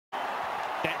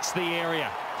That's the area.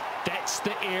 That's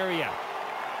the area.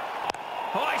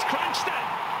 Oh, he's crunched it.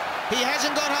 He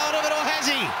hasn't got hold of it, or has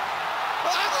he?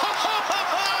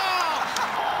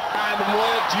 And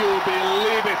would you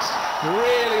believe it?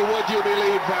 Really, would you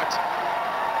believe that?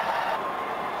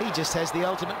 He just has the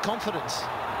ultimate confidence.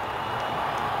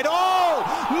 Oh,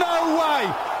 no way!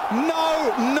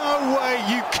 No way!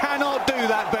 You cannot do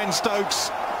that, Ben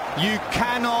Stokes. You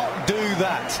cannot do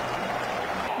that.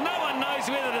 No one knows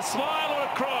whether to smile or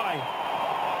to cry.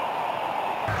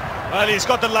 Well, he's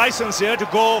got the license here to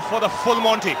go for the full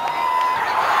Monty. 5!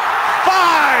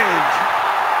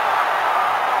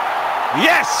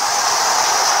 Yes!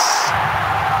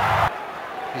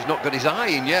 He's not got his eye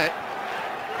in yet.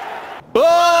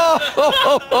 Oh!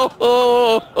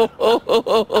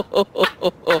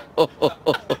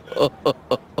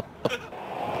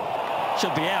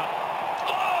 Should be out.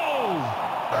 Oh!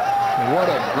 What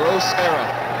a gross error.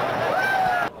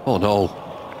 Oh no.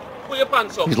 Put your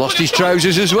pants up. He's lost his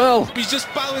trousers as well. He's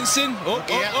just balancing. Shook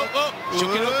it up.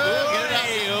 Get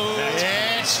it up.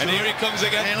 Yes. And here he comes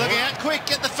again. And look out, quick,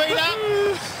 get the feet up.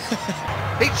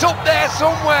 It's up there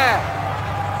somewhere.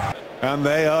 And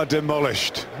they are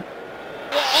demolished.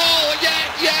 Oh, yeah.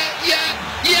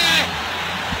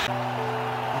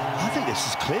 I think this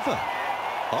is clever.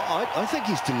 I think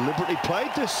he's deliberately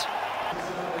played this.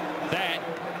 That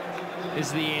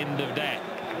is the end of that.